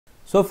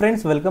So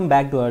friends, welcome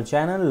back to our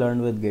channel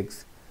Learn with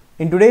Gigs.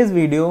 In today's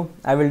video,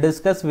 I will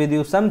discuss with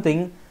you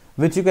something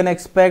which you can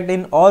expect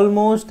in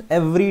almost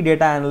every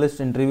data analyst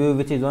interview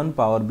which is on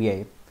Power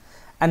BI.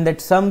 And that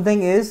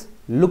something is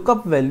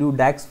Lookupvalue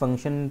DAX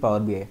function in Power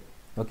BI.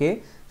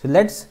 Okay, so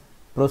let's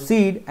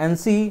proceed and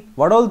see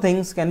what all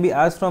things can be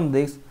asked from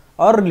this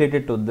or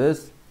related to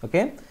this.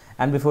 Okay,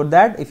 and before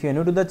that, if you are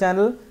new to the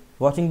channel,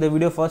 watching the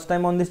video first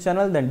time on this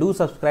channel, then do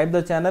subscribe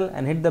the channel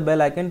and hit the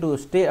bell icon to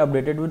stay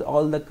updated with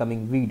all the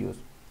coming videos.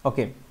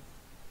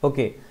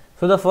 Okay,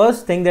 so the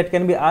first thing that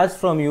can be asked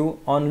from you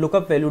on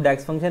Lookupvalue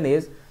DAX function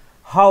is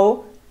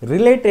how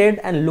related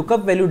and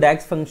Lookupvalue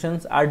DAX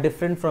functions are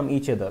different from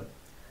each other.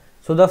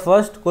 So the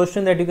first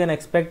question that you can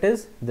expect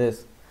is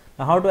this.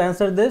 Now how to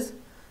answer this?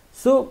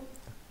 So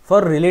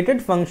for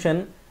related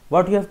function,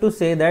 what you have to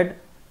say that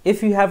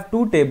if you have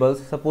two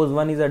tables, suppose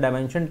one is a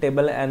dimension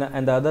table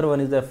and the other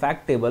one is a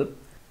fact table,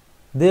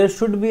 there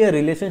should be a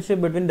relationship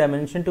between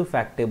dimension to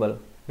fact table,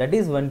 that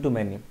is one to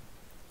many.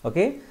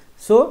 Okay,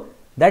 so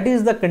that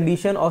is the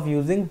condition of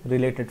using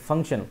related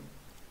function.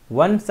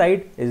 One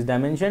side is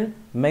dimension,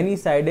 many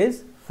side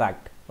is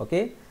fact.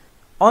 Okay,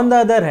 on the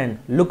other hand,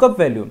 lookup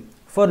value,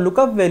 for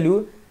lookup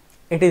value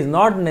it is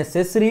not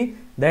necessary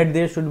that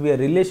there should be a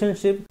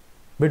relationship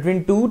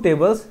between two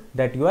tables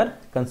that you are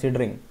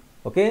considering.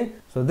 Okay,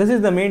 so this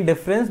is the main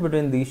difference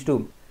between these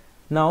two.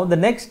 Now the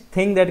next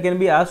thing that can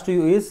be asked to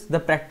you is the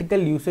practical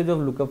usage of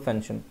lookup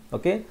function.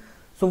 Okay,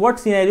 so what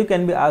scenario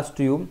can be asked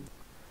to you?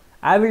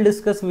 I will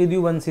discuss with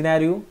you one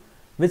scenario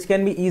which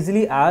can be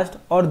easily asked,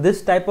 or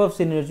this type of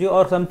scenario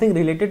or something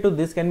related to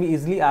this can be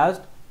easily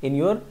asked in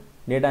your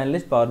data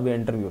analyst Power BI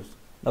interviews.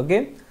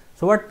 Okay,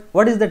 so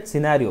what is that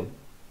scenario?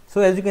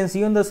 So as you can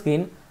see on the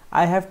screen,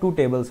 I have two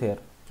tables here.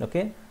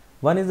 Okay,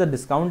 one is the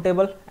discount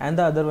table and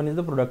the other one is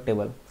the product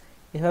table.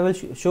 If I will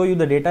show you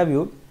the data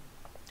view,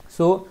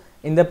 so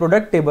in the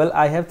product table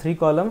I have three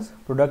columns: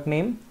 product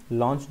name,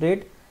 launch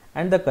date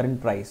and the current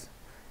price.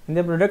 In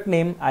the product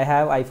name I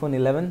have iPhone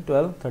 11,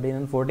 12, 13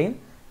 and 14.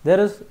 There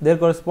is their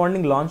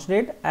corresponding launch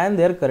date and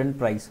their current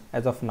price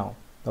as of now.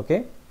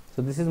 Okay,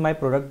 so this is my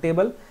product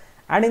table,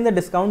 and in the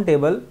discount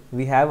table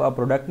we have a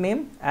product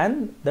name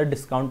and the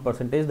discount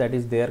percentage that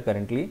is there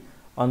currently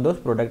on those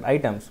product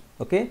items.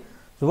 Okay,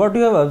 so what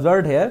you have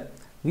observed here,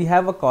 we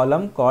have a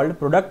column called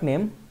product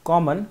name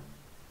common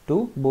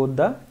to both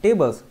the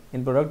tables.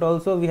 In product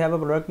also we have a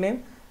product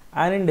name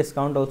and in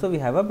discount also we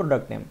have a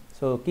product name.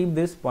 So keep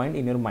this point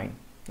in your mind.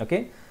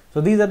 Okay, so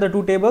these are the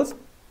two tables.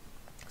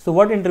 So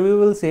what interview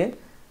will say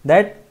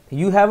that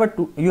you have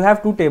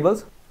two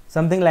tables,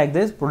 something like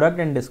this, product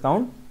and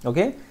discount.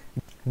 Okay,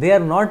 they are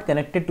not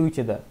connected to each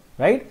other,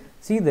 right?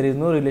 See, there is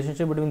no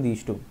relationship between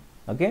these two.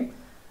 Okay,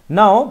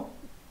 now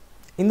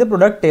in the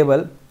product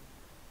table,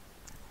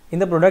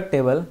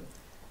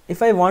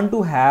 if I want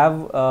to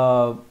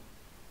have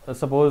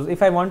suppose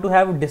if I want to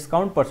have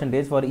discount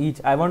percentage for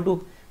each, I want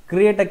to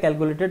create a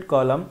calculated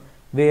column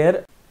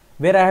where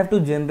I have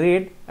to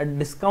generate a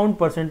discount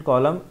percent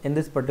column in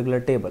this particular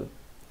table,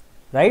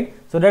 right?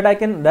 So that I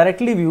can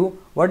directly view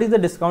what is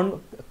the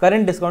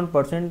current discount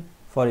percent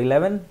for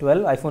 11,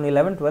 12, iPhone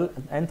 11, 12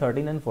 and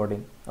 13 and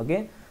 14.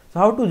 Okay, so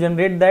how to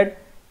generate that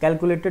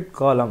calculated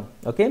column,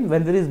 okay,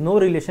 when there is no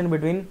relation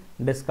between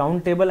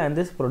discount table and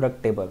this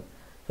product table.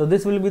 So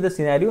this will be the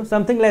scenario,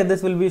 something like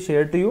this will be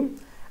shared to you.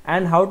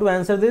 And how to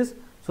answer this?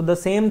 So the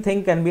same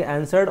thing can be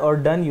answered or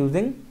done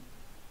using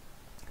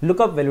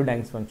Lookupvalue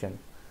DAX function.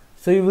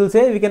 So you will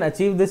say we can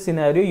achieve this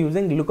scenario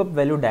using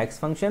Lookupvalue DAX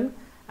function,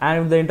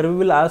 and the interview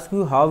will ask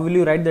you how will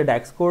you write the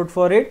DAX code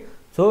for it.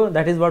 So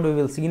that is what we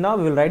will see now.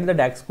 We will write the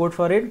DAX code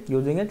for it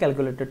using a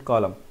calculated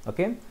column.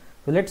 Okay,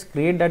 so let's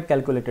create that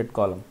calculated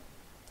column.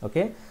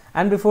 Okay,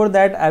 and before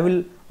that I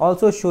will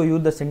also show you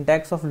the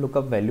syntax of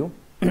Lookupvalue.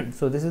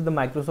 So this is the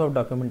Microsoft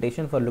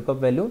documentation for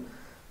Lookupvalue.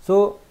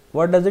 So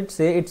what does it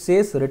say? It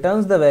says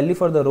returns the value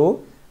for the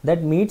row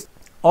that meets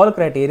all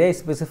criteria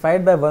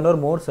specified by one or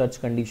more search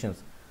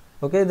conditions.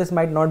 Okay, this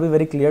might not be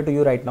very clear to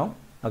you right now.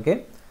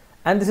 Okay,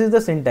 and this is the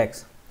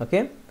syntax.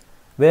 Okay,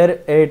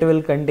 where it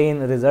will contain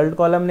result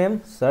column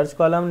name, search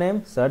column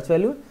name, search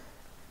value,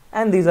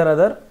 and these are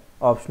other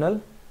optional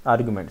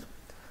arguments.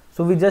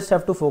 So we just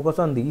have to focus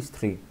on these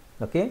three.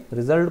 Okay,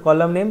 result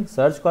column name,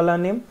 search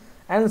column name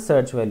and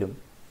search value.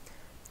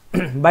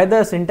 By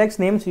the syntax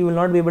names you will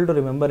not be able to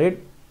remember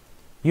it.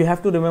 You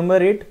have to remember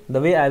it the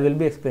way I will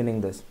be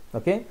explaining this.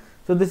 Okay,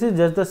 so this is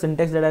just the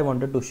syntax that I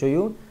wanted to show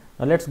you.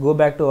 Now let's go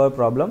back to our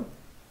problem.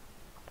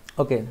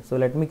 Okay, so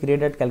let me create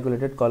that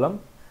calculated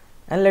column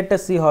and let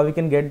us see how we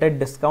can get that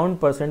discount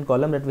percent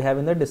column that we have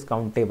in the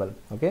discount table.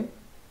 Okay,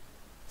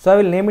 so I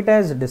will name it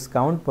as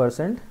discount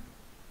percent,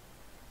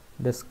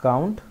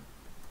 discount.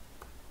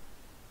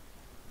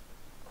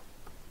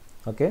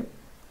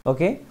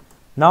 Okay,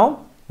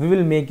 now we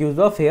will make use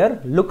of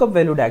here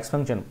Lookupvalue DAX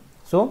function.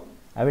 So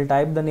I will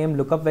type the name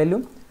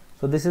Lookupvalue.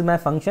 So this is my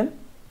function.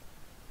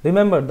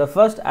 Remember, the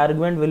first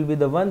argument will be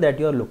the one that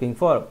you are looking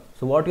for.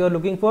 So what you are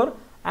looking for?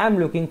 I am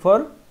looking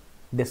for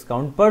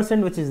discount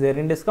percent, which is there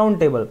in discount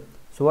table.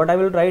 So what I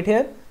will write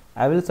here?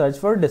 I will search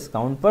for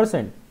discount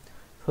percent.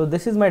 So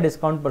this is my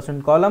discount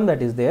percent column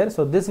that is there.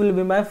 So this will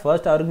be my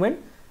first argument,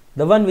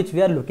 the one which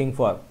we are looking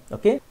for.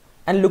 Okay,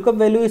 and lookup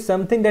value is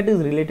something that is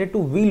related to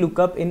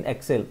VLOOKUP in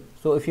Excel.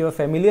 So if you are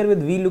familiar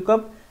with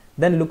VLOOKUP,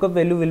 then lookup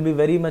value will be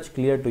very much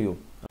clear to you.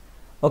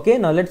 Okay,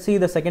 now let's see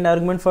the second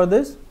argument for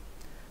this.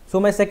 So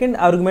my second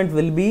argument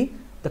will be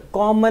the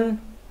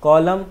common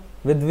column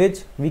with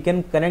which we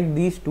can connect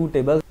these two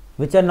tables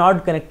which are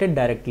not connected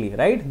directly,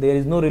 right? There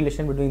is no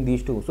relation between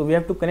these two. So we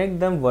have to connect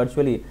them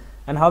virtually.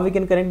 And how we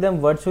can connect them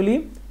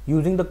virtually?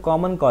 Using the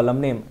common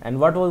column name. And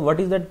what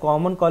is that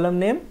common column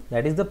name?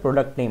 That is the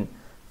product name.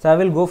 So I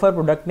will go for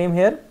product name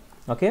here.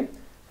 Okay,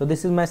 so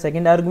this is my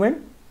second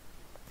argument,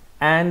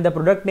 and the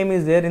product name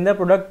is there in the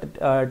product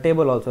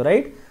table also,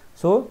 right?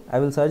 So I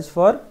will search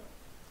for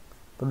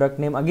product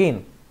name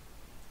again.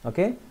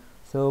 Okay,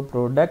 so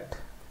product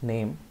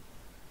name.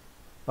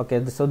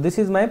 Okay, so this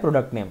is my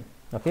product name.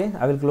 Okay,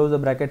 I will close the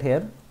bracket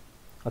here.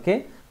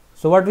 Okay,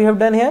 so what we have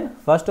done here,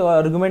 first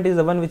argument is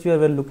the one which we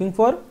are looking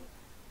for.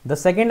 The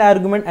second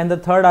argument and the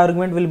third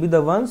argument will be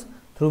the ones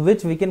through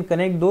which we can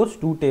connect those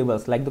two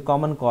tables like the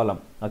common column.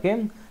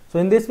 Okay, so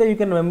in this way you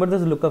can remember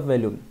this lookup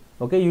value.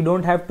 Okay, you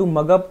don't have to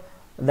mug up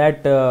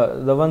that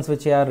the ones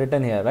which are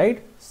written here,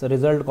 right? So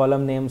result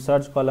column name,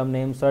 search column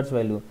name, search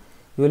value.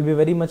 You will be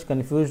very much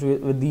confused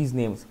with these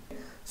names.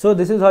 So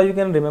this is how you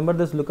can remember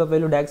this lookup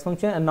value DAX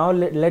function. And now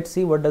let's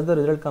see what does the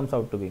result comes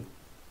out to be.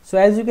 So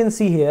as you can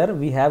see here,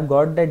 we have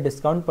got that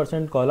discount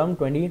percent column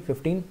 20,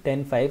 15,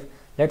 10, 5.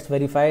 Let's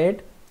verify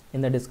it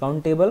in the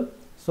discount table.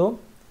 So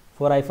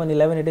for iPhone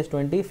 11 it is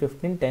 20,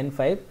 15, 10,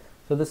 5.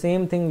 So the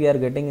same thing we are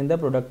getting in the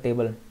product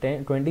table,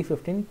 10, 20,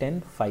 15,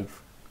 10,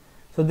 5.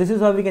 So this is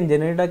how we can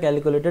generate a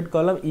calculated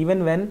column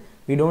even when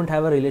we don't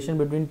have a relation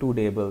between two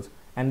tables,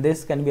 and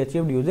this can be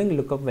achieved using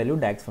lookup value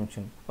DAX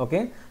function.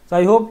 Okay, so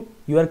I hope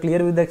you are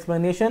clear with the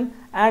explanation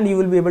and you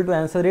will be able to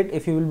answer it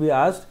if you will be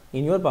asked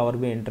in your Power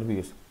BI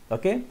interviews.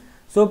 Okay,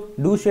 so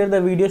do share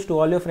the videos to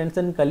all your friends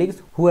and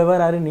colleagues whoever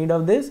are in need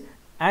of this,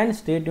 and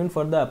stay tuned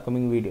for the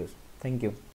upcoming videos. Thank you.